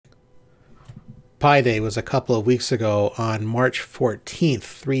Pi Day was a couple of weeks ago on March 14th,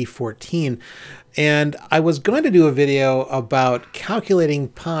 3/14, and I was going to do a video about calculating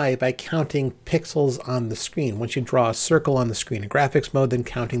pi by counting pixels on the screen. Once you draw a circle on the screen in graphics mode, then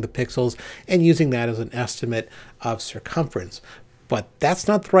counting the pixels and using that as an estimate of circumference. But that's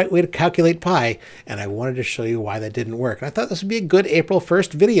not the right way to calculate pi, and I wanted to show you why that didn't work. And I thought this would be a good April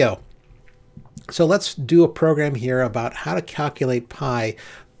 1st video. So let's do a program here about how to calculate pi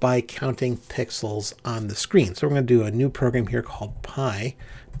by counting pixels on the screen. So we're going to do a new program here called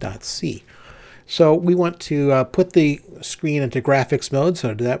pi.c. So we want to put the screen into graphics mode. So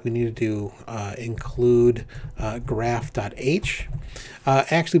to do that, we need to do include graph.h.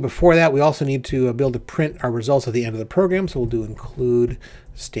 Actually, before that, we also need to be able to print our results at the end of the program. So we'll do include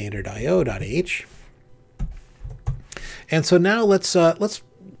standard.io.h. And so now let's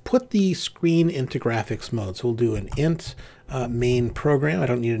put the screen into graphics mode. So we'll do an int main program. I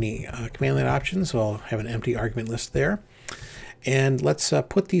don't need any command line options, so I'll have an empty argument list there. And let's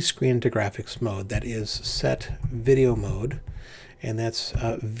put the screen into graphics mode. That is set video mode, and that's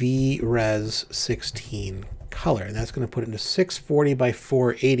VRes 16 color. And that's going to put it into 640 by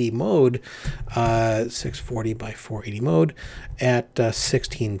 480 mode, 640 by 480 mode at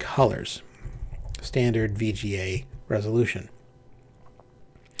 16 colors, standard VGA resolution.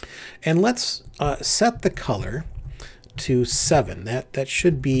 And let's set the color to 7. That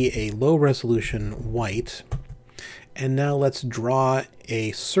should be a low resolution white. And now let's draw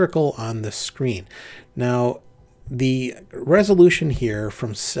a circle on the screen. Now the resolution here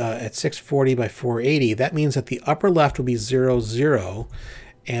from at 640 by 480, that means that the upper left will be 0, 0,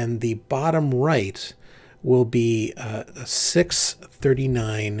 and the bottom right will be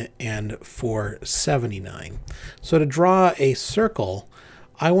 639 and 479. So to draw a circle,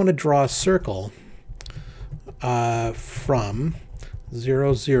 I want to draw a circle from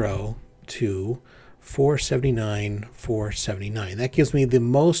 0, 0 to 479, 479. That gives me the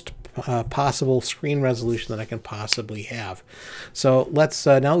most possible screen resolution that I can possibly have. So let's,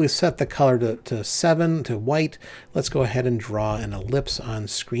 now we've set the color to 7, to white, let's go ahead and draw an ellipse on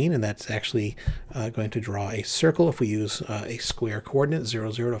screen, and that's actually going to draw a circle if we use a square coordinate,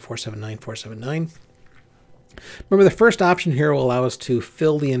 0, 0 to 479, 479. Remember, the first option here will allow us to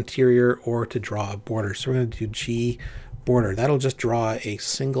fill the interior or to draw a border. So we're going to do G border. That'll just draw a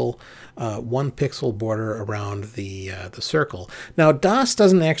single 1 pixel border around the circle. Now, DOS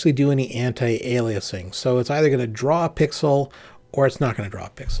doesn't actually do any anti-aliasing, so it's either going to draw a pixel or it's not going to draw a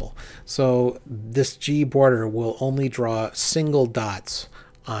pixel. So this G border will only draw single dots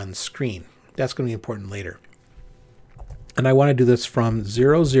on screen. That's going to be important later. And I want to do this from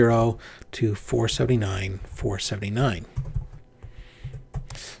 0, 0 to 479, 479.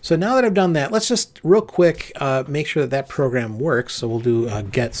 So now that I've done that, let's just real quick make sure that that program works. So we'll do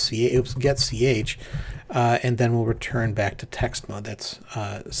getch, and then we'll return back to text mode. That's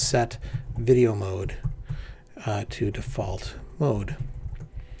set video mode to default mode.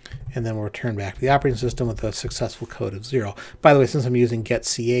 And then we'll return back to the operating system with a successful code of 0. By the way, since I'm using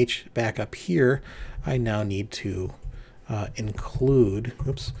getch back up here, I now need to include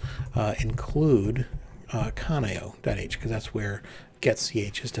conio.h, because that's where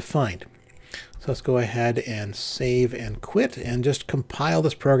getch is defined. So let's go ahead and save and quit and just compile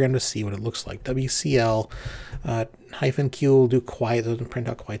this program to see what it looks like. WCL -q will do quiet, doesn't print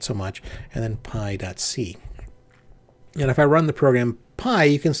out quite so much, and then pi.c. And if I run the program pi,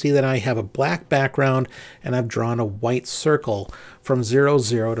 you can see that I have a black background and I've drawn a white circle from 0,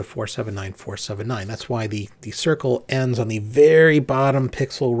 0 to 479, 479. That's why the circle ends on the very bottom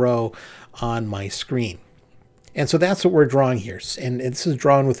pixel row on my screen. And so that's what we're drawing here. And this is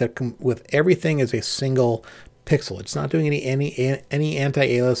drawn with everything as a single pixel. It's not doing any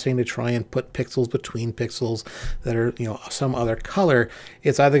anti-aliasing to try and put pixels between pixels that are, you know, some other color.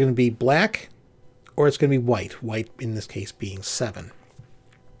 It's either going to be black or it's going to be white. White in this case being 7.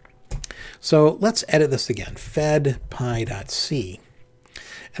 So let's edit this again. Fed pi.c.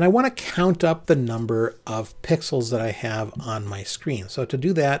 And I want to count up the number of pixels that I have on my screen. So to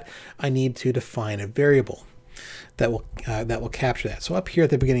do that, I need to define a variable that will capture that. So up here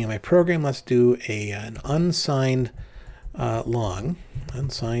at the beginning of my program, let's do an unsigned long.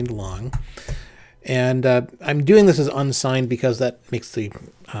 And I'm doing this as unsigned because that makes the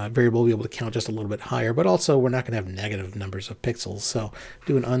variable be able to count just a little bit higher, but also we're not going to have negative numbers of pixels. So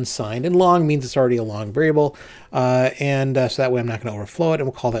do an unsigned, and long means it's already a long variable, so that way I'm not going to overflow it, and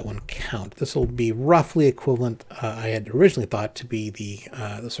we'll call that one count. This will be roughly equivalent, I had originally thought, to be the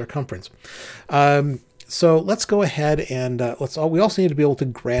circumference. So let's go ahead and we also need to be able to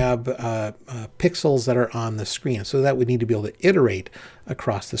grab pixels that are on the screen. So that we need to be able to iterate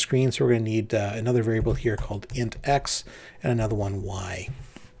across the screen. So we're going to need another variable here called int x and another one y.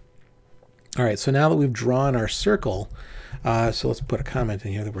 All right, so now that we've drawn our circle, so let's put a comment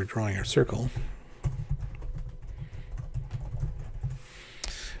in here that we're drawing our circle.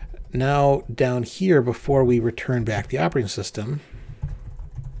 Now down here, before we return back the operating system,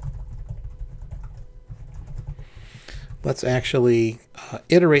 let's actually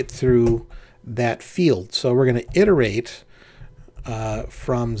iterate through that field. So we're going to iterate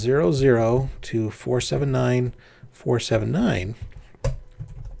from 0, 0 to 479, 479,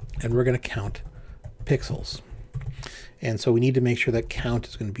 and we're going to count pixels. And so we need to make sure that count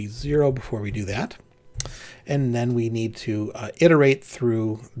is going to be 0 before we do that. And then we need to iterate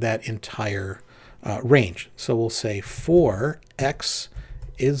through that entire range. So we'll say for x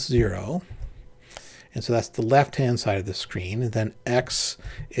is 0. And so that's the left-hand side of the screen. And then x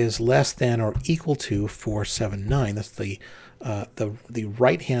is less than or equal to 479. That's the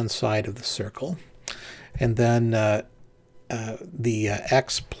right-hand side of the circle. And then the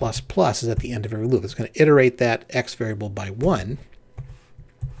x plus plus is at the end of every loop. It's going to iterate that x variable by 1.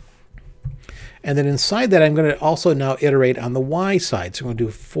 And then inside that, I'm going to also now iterate on the y side. So I'm going to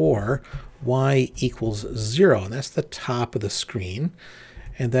do for y equals 0. And that's the top of the screen.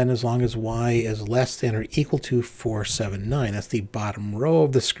 And then as long as y is less than or equal to 479, that's the bottom row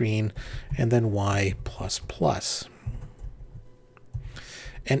of the screen, and then y plus plus.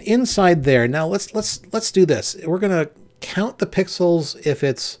 And inside there, now let's do this. We're going to count the pixels if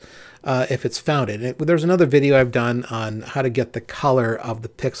it's founded. There's another video I've done on how to get the color of the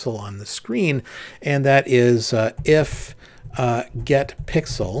pixel on the screen, and that is if get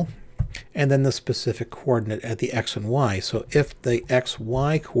pixel, and then the specific coordinate at the x and y. So if the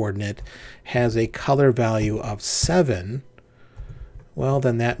xy coordinate has a color value of 7, well,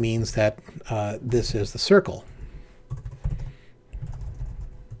 then that means that this is the circle.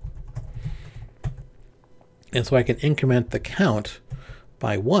 And so I can increment the count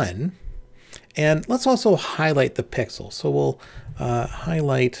by 1. And let's also highlight the pixel. So we'll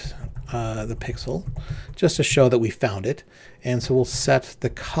highlight the pixel just to show that we found it. And so we'll set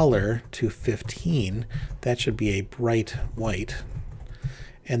the color to 15. That should be a bright white.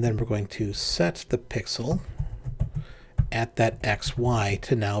 And then we're going to set the pixel at that XY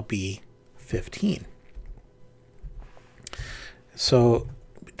to now be 15. So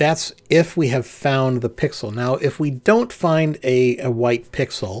that's if we have found the pixel. Now, if we don't find a white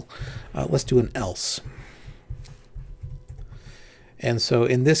pixel, let's do an else. And so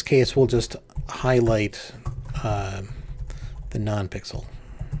in this case, we'll just highlight the non-pixel.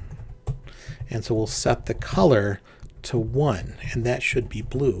 And so we'll set the color to 1, and that should be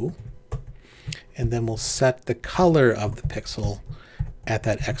blue. And then we'll set the color of the pixel at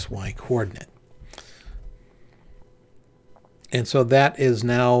that XY coordinate. And so that is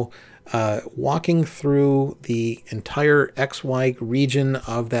now walking through the entire XY region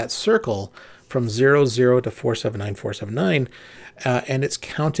of that circle from 0, 0 to 479, 479, and it's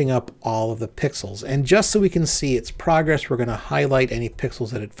counting up all of the pixels. And just so we can see its progress, we're going to highlight any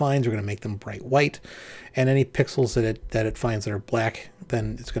pixels that it finds. We're going to make them bright white, and any pixels that it finds that are black,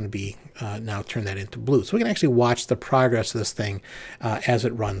 then it's going to be now turn that into blue. So we can actually watch the progress of this thing as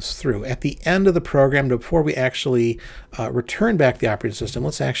it runs through. At the end of the program, before we actually return back the operating system,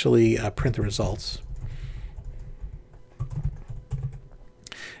 let's actually print the results.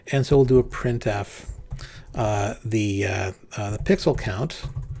 And so we'll do a printf the pixel count,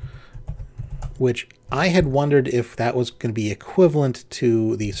 which I had wondered if that was going to be equivalent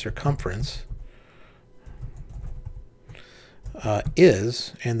to the circumference.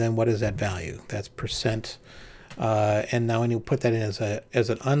 Is, and then what is that value? That's percent. And now when you put that in as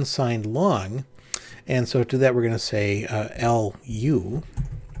an unsigned long, and so to that we're going to say LU,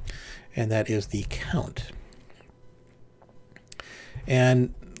 and that is the count.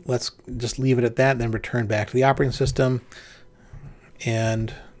 And let's just leave it at that, and then return back to the operating system,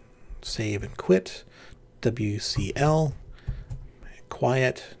 and save and quit, WCL,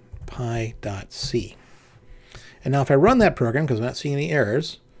 quiet, pi.c. And now if I run that program, because I'm not seeing any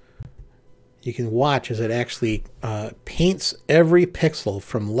errors, you can watch as it actually paints every pixel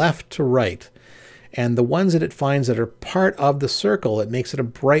from left to right. And the ones that it finds that are part of the circle, it makes it a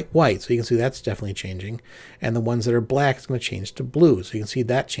bright white. So you can see that's definitely changing. And the ones that are black, it's going to change to blue. So you can see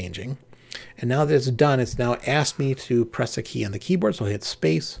that changing. And now that it's done, it's now asked me to press a key on the keyboard. So I'll hit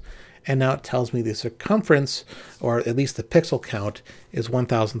space. And now it tells me the circumference, or at least the pixel count, is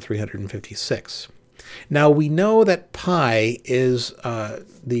 1,356. Now we know that pi is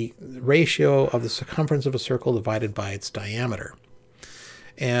the ratio of the circumference of a circle divided by its diameter.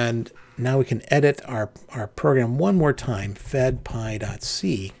 And now we can edit our program one more time,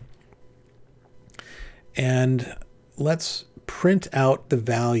 fed.pi.c. And let's print out the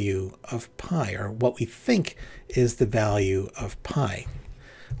value of pi, or what we think is the value of pi.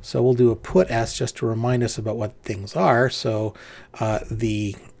 So we'll do a put s just to remind us about what things are. So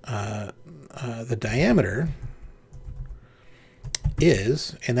the diameter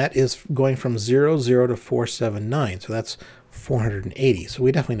is, and that is going from 0, 0 to 479. So that's 480. So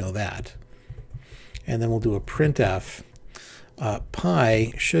we definitely know that. And then we'll do a printf.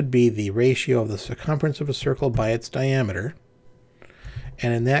 Pi should be the ratio of the circumference of a circle by its diameter.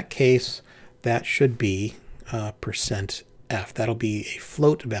 And in that case, that should be %f. That'll be a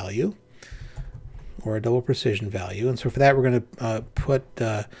float value or a double precision value. And so for that, we're going to put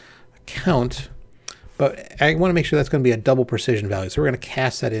count. But I want to make sure that's going to be a double precision value. So we're going to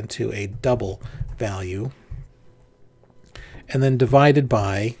cast that into a double value. And then divided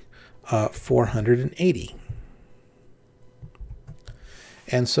by 480.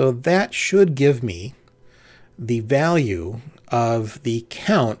 And so that should give me the value of the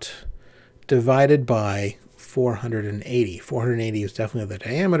count divided by 480. 480 is definitely the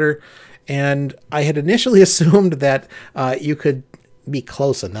diameter. And I had initially assumed that you could be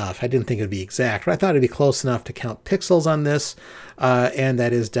close enough. I didn't think it would be exact, but I thought it'd be close enough to count pixels on this. And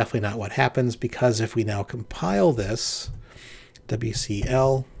that is definitely not what happens, because if we now compile this,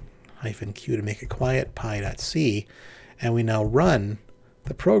 WCL-Q to make it quiet, pi.c, and we now run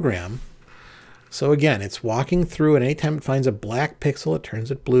the program. So again, it's walking through, and anytime it finds a black pixel, it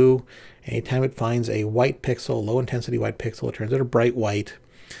turns it blue. Anytime it finds a white pixel, low intensity white pixel, it turns it a bright white.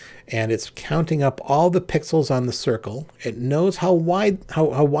 And it's counting up all the pixels on the circle. It knows how wide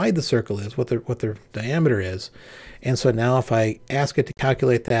the circle is, what their diameter is. And so now if I ask it to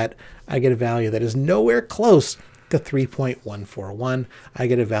calculate that, I get a value that is nowhere close to 3.141. I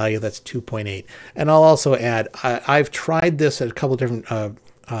get a value that's 2.8. And I'll also add, I've tried this at a couple different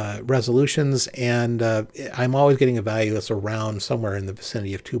resolutions, and I'm always getting a value that's around somewhere in the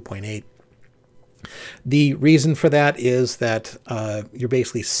vicinity of 2.8. The reason for that is that you're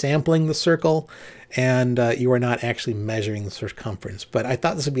basically sampling the circle, and you are not actually measuring the circumference. But I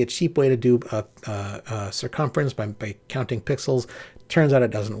thought this would be a cheap way to do circumference by counting pixels. Turns out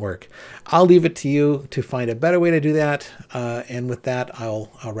it doesn't work. I'll leave it to you to find a better way to do that. And with that,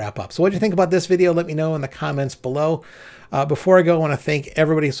 I'll wrap up. So what do you think about this video? Let me know in the comments below. Before I go, I want to thank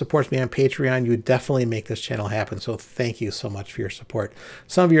everybody who supports me on Patreon. You definitely make this channel happen. So thank you so much for your support.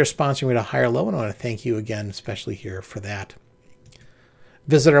 Some of you are sponsoring me to higher low, and I want to thank you again, especially here for that.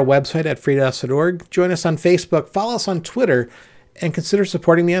 Visit our website at FreeDOS.org. Join us on Facebook, follow us on Twitter, and consider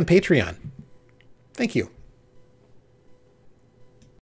supporting me on Patreon. Thank you.